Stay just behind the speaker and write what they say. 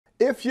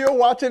If you're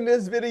watching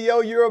this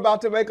video, you're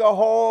about to make a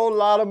whole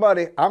lot of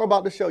money. I'm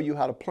about to show you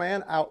how to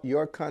plan out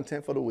your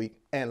content for the week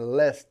in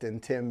less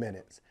than 10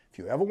 minutes. If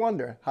you ever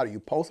wonder how do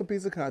you post a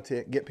piece of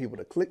content, get people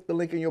to click the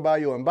link in your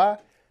bio and buy,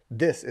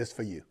 this is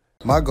for you.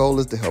 My goal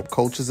is to help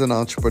coaches and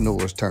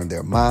entrepreneurs turn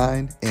their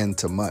mind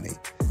into money,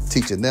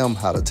 teaching them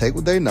how to take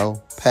what they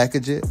know,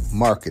 package it,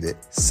 market it,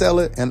 sell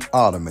it, and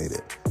automate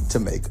it to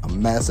make a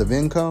massive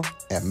income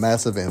and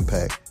massive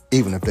impact,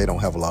 even if they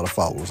don't have a lot of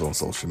followers on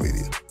social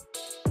media.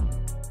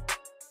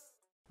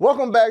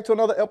 Welcome back to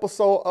another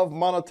episode of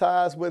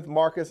Monetize with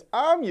Marcus.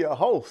 I'm your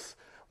host,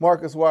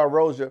 Marcus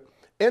Rozier.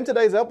 In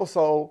today's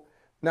episode,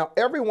 now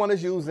everyone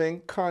is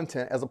using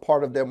content as a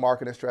part of their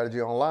marketing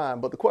strategy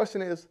online, but the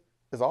question is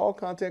all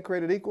content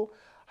created equal?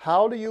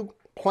 How do you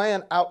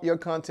plan out your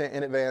content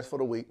in advance for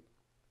the week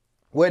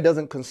where it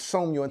doesn't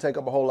consume you and take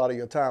up a whole lot of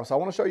your time? So I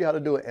want to show you how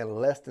to do it in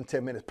less than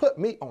 10 minutes. Put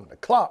me on the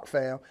clock,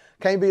 fam.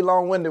 Can't be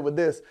long-winded with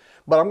this,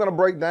 but I'm going to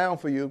break down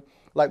for you,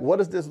 like, what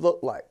does this look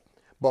like?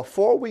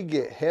 Before we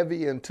get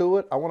heavy into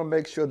it, I want to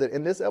make sure that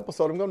in this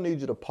episode, I'm going to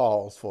need you to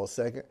pause for a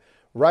second,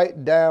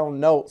 write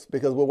down notes,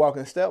 because we're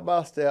walking step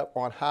by step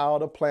on how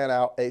to plan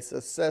out a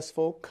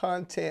successful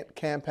content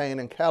campaign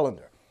and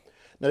calendar.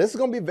 Now, this is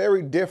going to be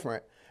very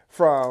different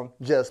from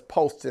just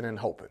posting and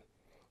hoping.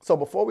 So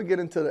before we get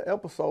into the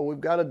episode,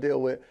 we've got to deal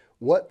with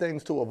what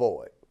things to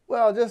avoid.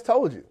 Well, I just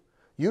told you.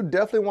 You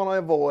definitely want to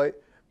avoid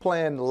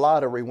playing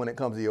lottery when it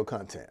comes to your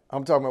content.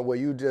 I'm talking about where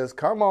you just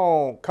come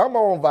on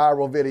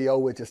viral video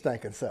with your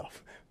stinking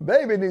self.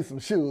 Baby needs some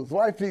shoes,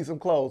 wife needs some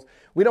clothes.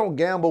 We don't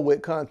gamble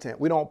with content.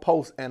 We don't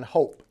post and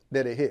hope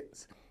that it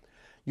hits.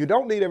 You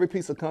don't need every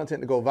piece of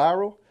content to go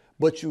viral,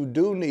 but you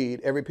do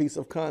need every piece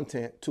of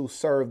content to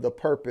serve the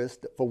purpose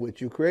for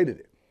which you created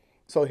it.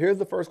 So here's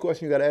the first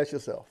question you got to ask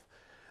yourself.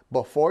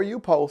 Before you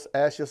post,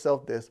 ask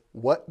yourself this: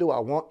 what do I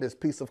want this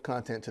piece of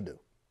content to do?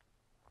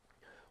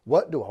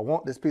 What do I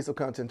want this piece of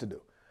content to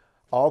do?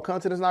 All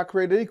content is not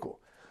created equal.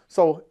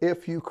 So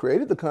if you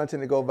created the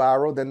content to go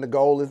viral, then the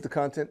goal is the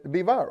content to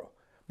be viral.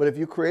 But if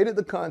you created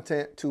the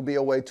content to be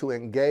a way to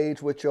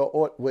engage with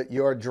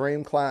your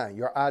dream client,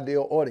 your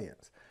ideal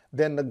audience,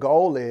 then the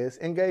goal is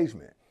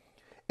engagement.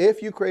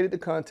 If you created the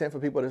content for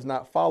people that's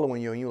not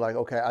following you and you're like,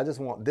 okay, I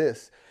just want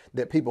this,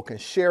 that people can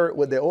share it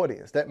with their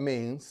audience, that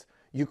means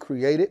you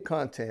created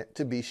content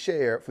to be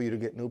shared for you to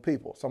get new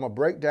people. So I'm going to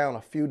break down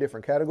a few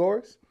different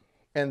categories,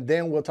 and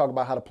then we'll talk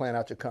about how to plan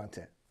out your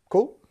content.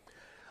 Cool?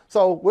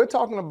 So we're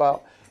talking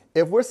about,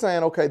 if we're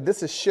saying, okay,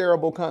 this is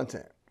shareable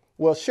content.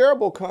 Well,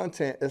 shareable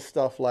content is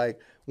stuff like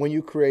when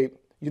you create,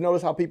 you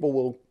notice how people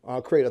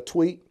will create a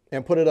tweet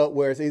and put it up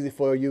where it's easy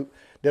for you.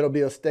 There'll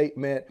be a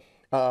statement.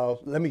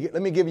 Let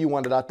me give you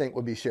one that I think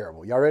would be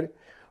shareable. Y'all ready?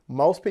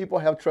 Most people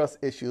have trust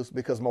issues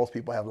because most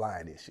people have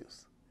lying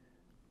issues.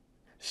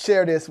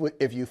 Share this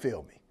if you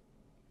feel me.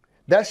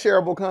 That's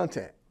shareable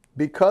content.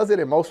 Because it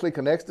emotionally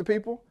connects to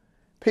people,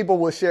 people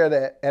will share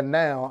that, and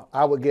now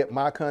I would get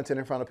my content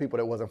in front of people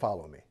that wasn't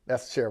following me.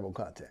 That's shareable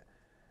content,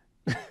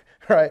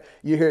 right?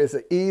 You hear it's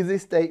an easy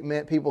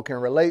statement. People can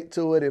relate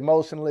to it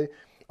emotionally.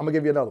 I'm going to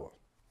give you another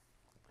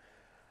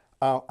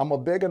one. I'm a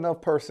big enough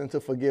person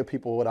to forgive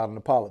people without an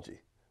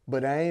apology,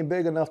 but I ain't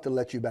big enough to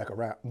let you back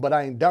around. But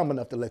I ain't dumb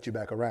enough to let you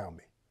back around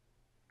me.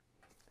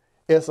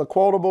 It's a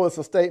quotable, it's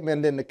a statement,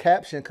 and then the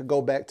caption could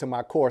go back to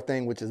my core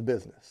thing, which is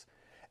business.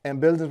 In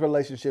business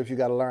relationships, you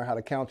got to learn how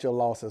to count your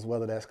losses,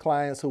 whether that's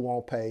clients who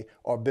won't pay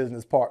or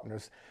business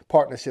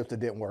partnerships that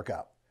didn't work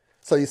out.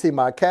 So you see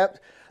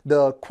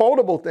the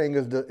quotable thing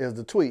is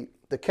the tweet.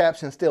 The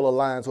caption still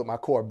aligns with my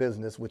core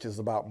business, which is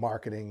about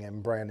marketing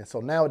and branding.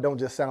 So now it don't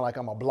just sound like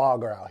I'm a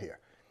blogger out here.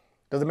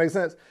 Does it make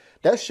sense?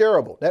 That's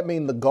shareable. That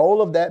means the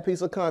goal of that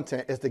piece of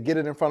content is to get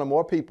it in front of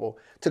more people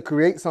to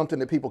create something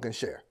that people can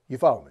share. You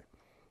follow me?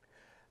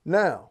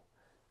 Now,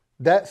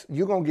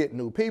 you're going to get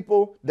new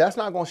people. That's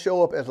not going to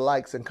show up as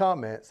likes and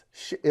comments.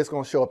 It's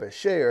going to show up as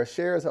shares.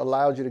 Shares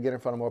allows you to get in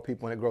front of more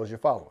people and it grows your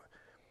following.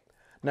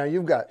 Now,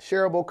 you've got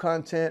shareable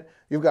content.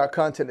 You've got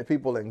content that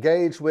people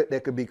engage with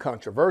that could be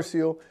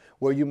controversial,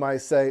 where you might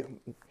say,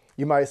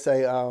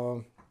 I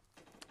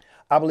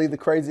believe the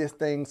craziest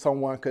thing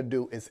someone could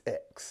do is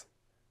X.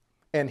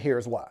 And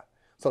here's why.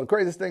 So the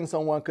craziest thing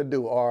someone could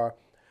do, or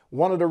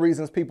one of the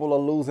reasons people are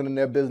losing in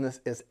their business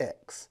is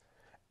X.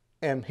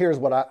 And here's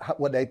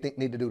what they think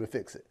need to do to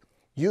fix it.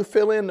 You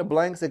fill in the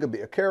blanks. It could be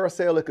a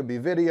carousel. It could be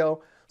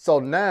video. So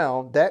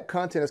now that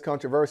content is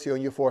controversial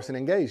and you're forcing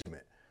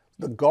engagement.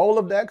 The goal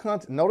of that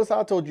content, notice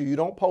how I told you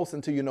don't post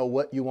until you know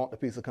what you want the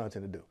piece of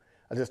content to do.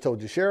 I just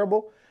told you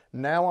shareable.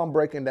 Now I'm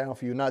breaking down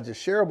for you not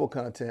just shareable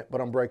content,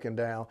 but I'm breaking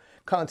down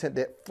content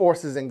that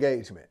forces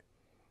engagement.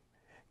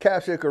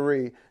 Caption could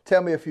read,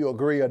 tell me if you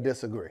agree or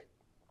disagree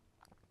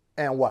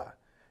and why.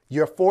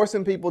 You're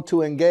forcing people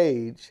to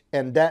engage,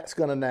 and that's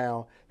going to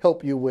now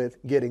help you with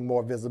getting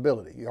more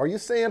visibility. Are you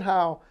seeing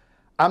how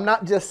I'm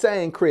not just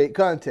saying create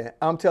content?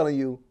 I'm telling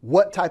you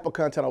what type of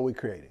content are we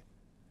creating?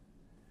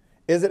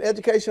 Is it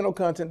educational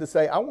content to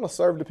say, I want to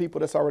serve the people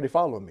that's already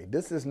following me?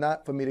 This is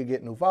not for me to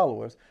get new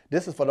followers.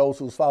 This is for those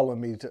who's following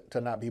me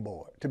to not be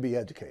bored, to be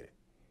educated.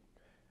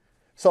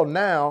 So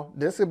now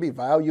this could be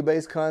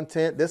value-based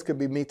content. This could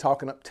be me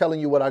telling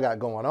you what I got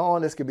going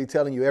on. This could be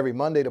telling you every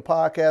Monday the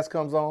podcast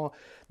comes on.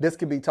 This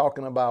could be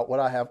talking about what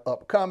I have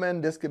upcoming.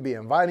 This could be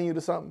inviting you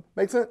to something.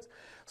 Make sense?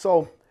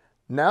 So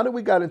now that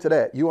we got into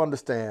that, you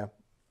understand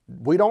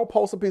we don't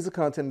post a piece of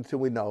content until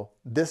we know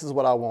this is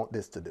what I want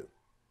this to do.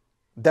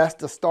 That's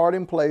the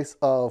starting place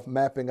of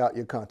mapping out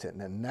your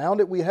content. And now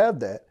that we have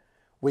that,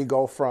 we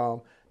go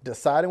from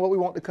deciding what we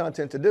want the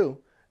content to do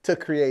to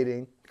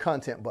creating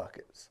content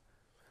buckets.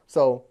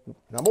 So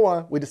number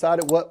one, we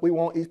decided what we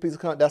want each piece of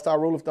content. That's our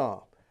rule of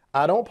thumb.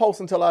 I don't post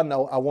until I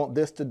know I want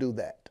this to do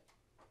that.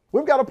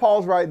 We've got to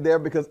pause right there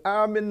because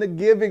I'm in the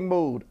giving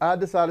mood. I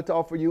decided to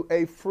offer you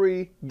a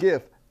free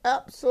gift,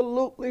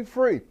 absolutely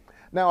free.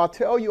 Now, I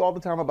tell you all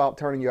the time about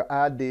turning your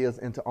ideas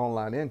into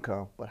online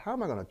income, but how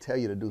am I going to tell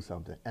you to do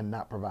something and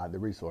not provide the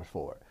resource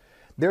for it?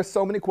 There's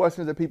so many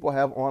questions that people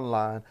have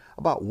online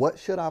about what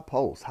should I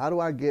post? How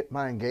do I get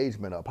my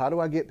engagement up? How do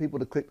I get people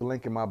to click the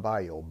link in my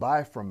bio,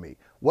 buy from me?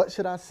 What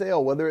should I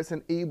sell? Whether it's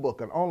an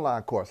ebook, an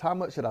online course, how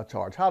much should I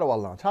charge? How do I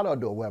launch? How do I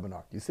do a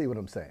webinar? You see what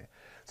I'm saying?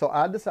 So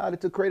I decided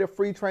to create a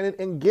free training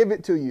and give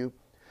it to you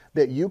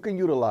that you can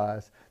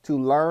utilize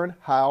to learn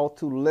how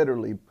to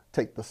literally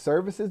take the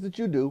services that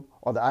you do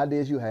or the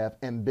ideas you have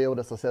and build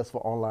a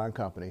successful online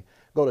company.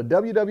 Go to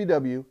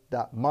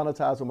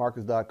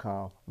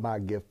www.monetizewithmarcus.com, my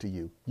gift to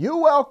you. You're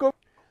welcome.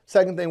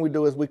 Second thing we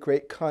do is we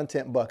create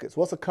content buckets.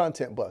 What's a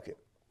content bucket?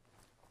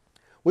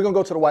 We're going to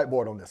go to the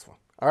whiteboard on this one.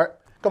 All right,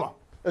 come on,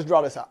 let's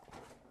draw this out.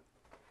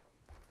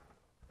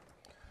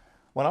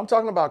 When I'm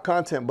talking about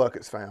content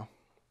buckets, fam,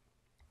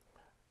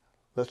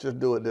 let's just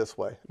do it this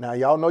way. Now,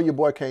 y'all know your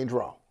boy can't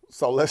draw.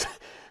 So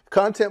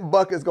content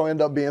bucket's going to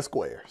end up being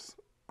squares.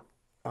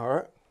 All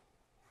right.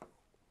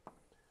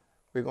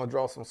 We're going to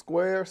draw some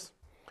squares.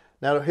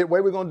 Now, the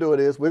way we're going to do it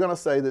is we're going to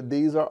say that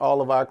these are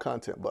all of our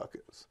content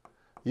buckets.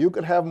 You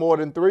could have more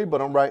than 3, but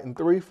I'm writing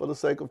 3 for the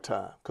sake of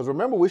time. Because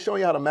remember, we're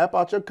showing you how to map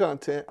out your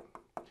content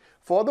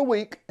for the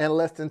week in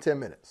less than 10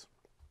 minutes.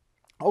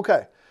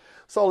 Okay.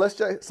 So let's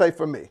just say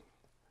for me,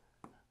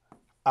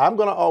 I'm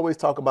going to always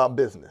talk about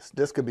business.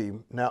 This could be,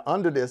 now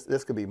under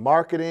this could be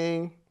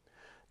marketing.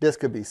 This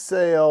could be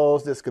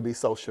sales. This could be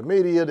social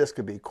media. This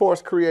could be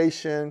course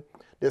creation.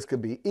 This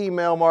could be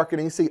email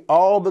marketing. See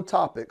all the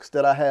topics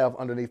that I have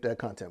underneath that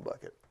content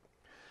bucket.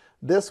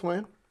 This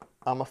one,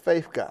 I'm a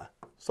faith guy.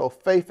 So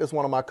faith is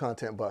one of my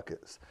content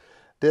buckets.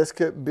 This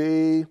could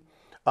be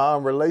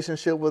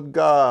relationship with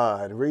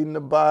God, reading the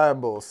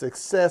Bible,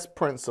 success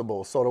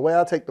principles. So the way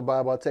I take the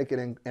Bible, I take it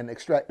and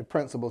extract the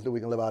principles that we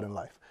can live out in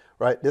life,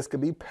 right? This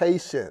could be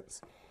patience.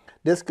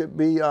 This could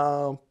be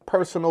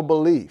personal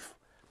belief.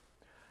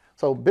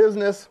 So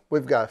business,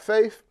 we've got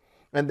faith.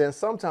 And then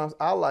sometimes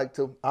I like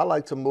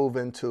to move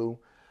into,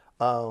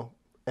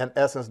 in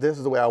essence, this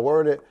is the way I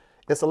word it.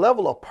 It's a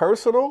level of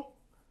personal,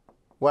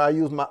 where I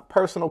use my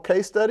personal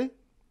case study.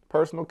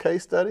 We're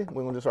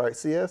going to just write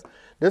CS.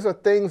 These are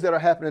things that are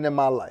happening in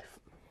my life,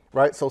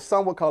 right? So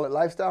some would call it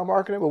lifestyle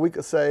marketing, but we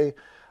could say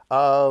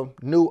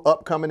new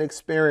upcoming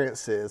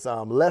experiences,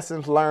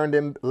 lessons learned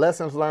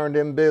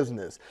in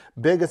business,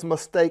 biggest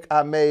mistake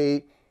I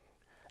made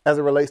as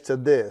it relates to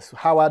this,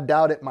 how I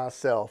doubted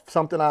myself,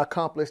 something I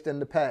accomplished in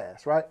the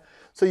past, right?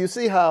 So you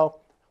see how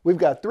we've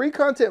got 3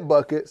 content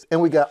buckets and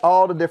we got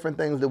all the different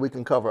things that we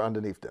can cover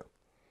underneath them.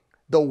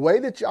 The way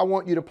that I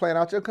want you to plan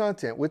out your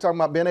content, we're talking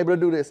about being able to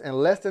do this in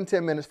less than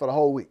 10 minutes for the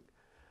whole week.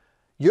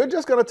 You're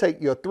just going to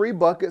take your 3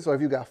 buckets, or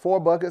if you got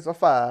 4 buckets or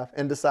 5,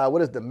 and decide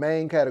what is the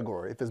main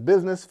category. If it's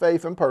business,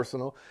 faith, and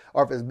personal,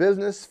 or if it's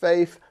business,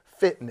 faith,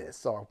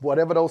 fitness, or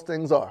whatever those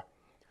things are.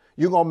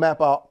 You're going to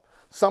map out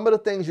some of the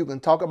things you can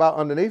talk about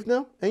underneath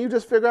them, and you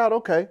just figure out,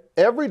 okay,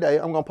 every day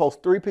I'm going to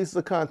post 3 pieces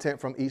of content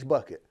from each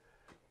bucket.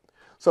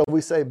 So if we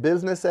say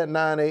business at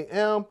 9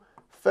 a.m.,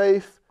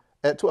 faith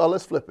at 12,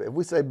 let's flip it. If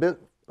we say, we're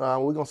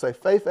going to say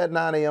faith at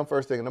 9 a.m.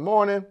 first thing in the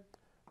morning,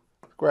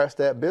 scratch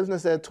that,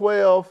 business at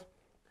 12,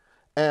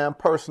 and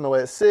personal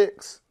at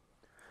 6.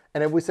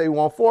 And if we say we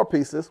want 4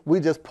 pieces,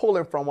 we just pull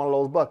in from one of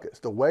those buckets.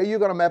 The way you're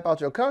going to map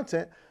out your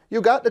content, you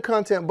got the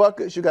content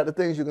buckets, you got the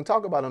things you can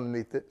talk about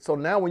underneath it. So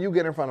now when you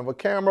get in front of a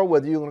camera,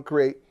 whether you're going to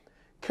create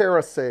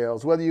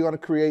carousels, whether you're going to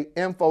create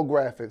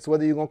infographics,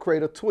 whether you're going to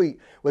create a tweet,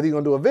 whether you're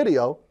going to do a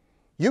video,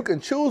 you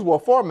can choose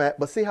what format,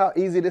 but see how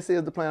easy this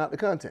is to plan out the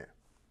content.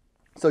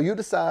 So you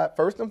decide,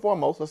 first and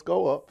foremost, let's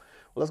go up.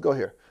 Well, let's go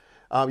here.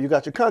 You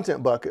got your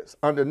content buckets.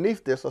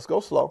 Underneath this, let's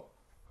go slow.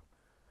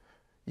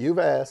 You've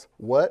asked,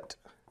 what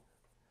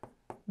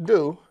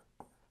do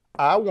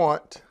I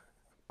want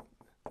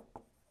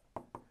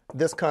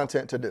this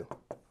content to do?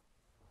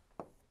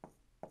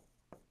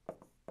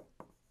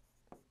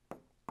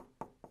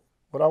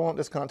 What I want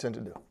this content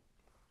to do.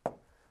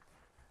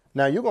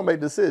 Now you're going to make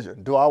a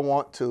decision. Do I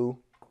want to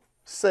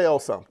sell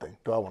something?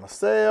 Do I want to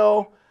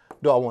sell?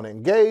 Do I want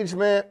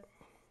engagement?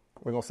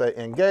 We're going to say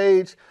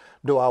engage.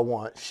 Do I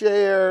want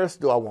shares?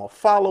 Do I want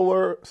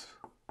followers?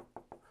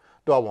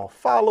 Do I want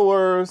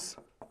followers?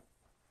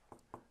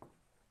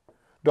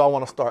 Do I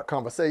want to start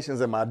conversations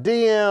in my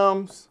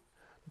DMs?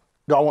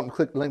 Do I want to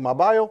click the link in my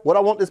bio? What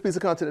I want this piece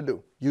of content to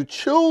do? You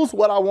choose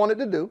what I want it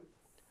to do.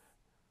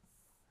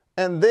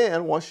 And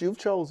then once you've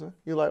chosen,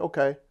 you're like,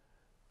 okay,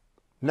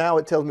 now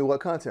it tells me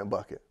what content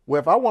bucket. Where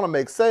if I want to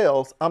make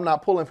sales, I'm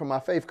not pulling from my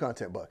faith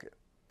content bucket.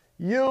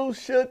 You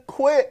should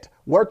quit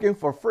working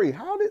for free.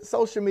 How did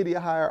social media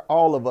hire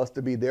all of us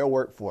to be their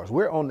workforce?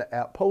 We're on the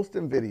app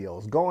posting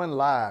videos, going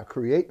live,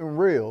 creating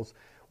reels.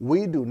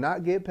 We do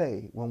not get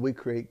paid when we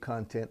create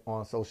content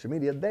on social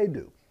media. They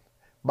do,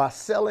 by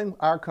selling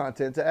our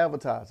content to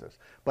advertisers.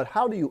 But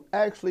how do you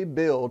actually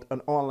build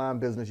an online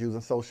business using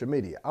social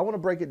media? I want to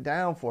break it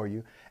down for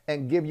you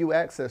and give you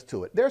access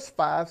to it. There's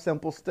 5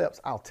 simple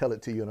steps. I'll tell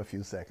it to you in a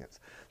few seconds.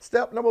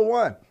 Step number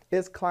 1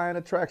 is client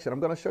attraction.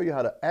 I'm going to show you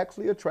how to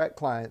actually attract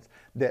clients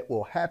that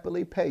will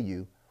happily pay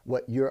you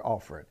what you're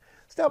offering.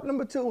 Step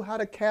number 2, how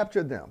to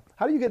capture them.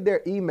 How do you get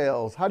their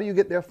emails? How do you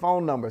get their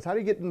phone numbers? How do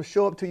you get them to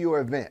show up to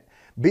your event?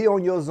 Be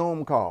on your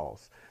Zoom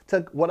calls.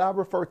 To what I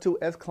refer to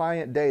as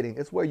client dating.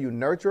 It's where you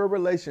nurture a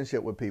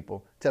relationship with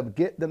people to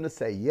get them to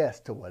say yes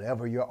to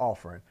whatever you're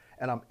offering.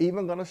 And I'm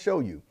even going to show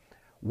you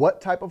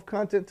what type of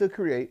content to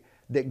create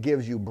that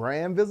gives you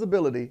brand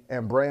visibility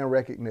and brand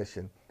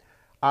recognition.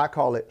 I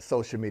call it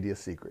social media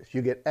secrets.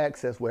 You get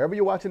access wherever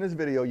you're watching this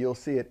video. You'll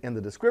see it in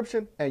the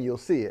description and you'll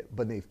see it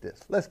beneath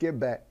this. Let's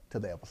get back to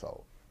the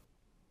episode.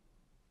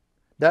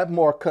 That's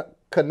more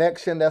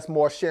connection. That's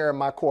more sharing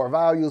my core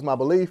values, my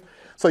belief.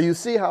 So you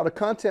see how the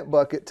content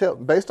bucket,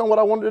 based on what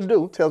I wanted to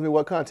do, tells me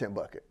what content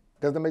bucket.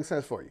 Does that make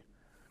sense for you?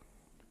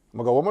 I'm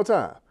going to go one more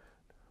time.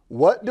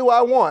 What do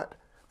I want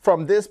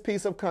from this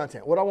piece of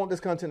content? What do I want this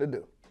content to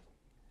do?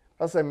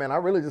 I say, man, I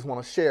really just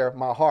want to share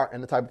my heart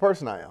and the type of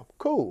person I am.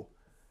 Cool.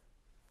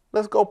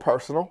 Let's go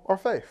personal or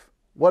faith.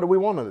 What do we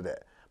want under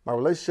that? My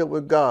relationship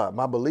with God,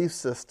 my belief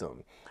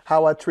system,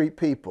 how I treat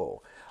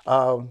people,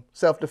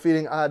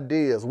 self-defeating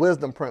ideas,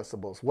 wisdom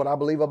principles, what I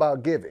believe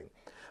about giving,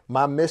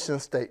 my mission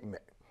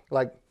statement,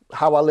 like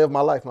how I live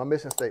my life, my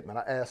mission statement.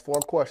 I ask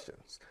 4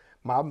 questions.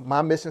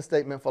 My mission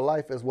statement for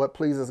life is what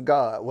pleases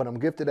God, what I'm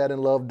gifted at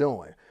and love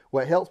doing,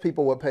 what helps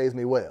people, what pays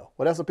me well.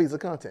 Well, that's a piece of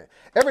content.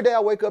 Every day I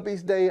wake up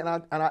each day and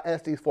I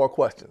ask these 4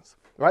 questions,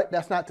 right?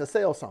 That's not to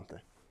sell something.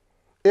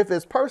 If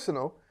it's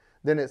personal,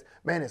 then it's,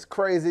 man, it's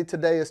crazy.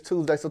 Today is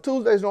Tuesday. So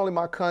Tuesday is normally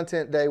my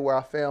content day where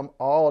I film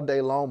all day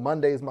long.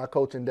 Monday is my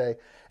coaching day.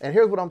 And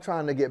here's what I'm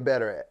trying to get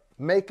better at.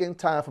 Making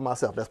time for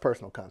myself. That's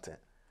personal content.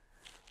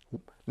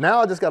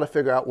 Now I just got to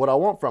figure out what I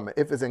want from it.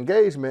 If it's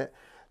engagement,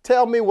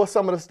 tell me what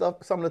some of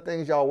the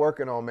things y'all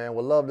working on, man.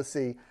 Would love to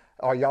see,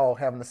 are y'all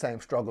having the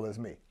same struggle as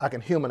me? I can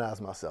humanize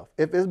myself.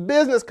 If it's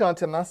business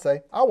content, I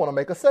say, I want to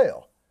make a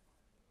sale.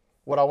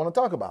 What I want to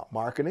talk about,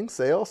 marketing,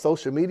 sales,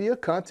 social media,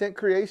 content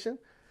creation.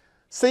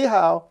 See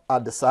how I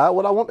decide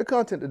what I want the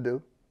content to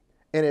do,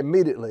 and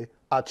immediately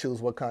I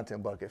choose what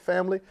content bucket.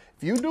 Family,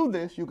 if you do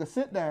this, you can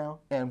sit down,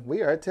 and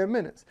we are at 10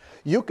 minutes.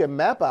 You can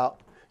map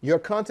out your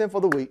content for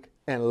the week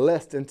in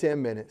less than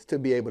 10 minutes to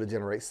be able to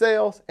generate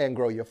sales and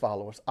grow your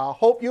followers. I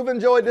hope you've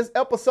enjoyed this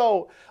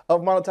episode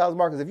of Monetize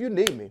Markets. If you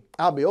need me,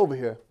 I'll be over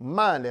here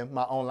minding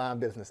my online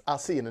business. I'll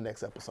see you in the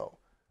next episode.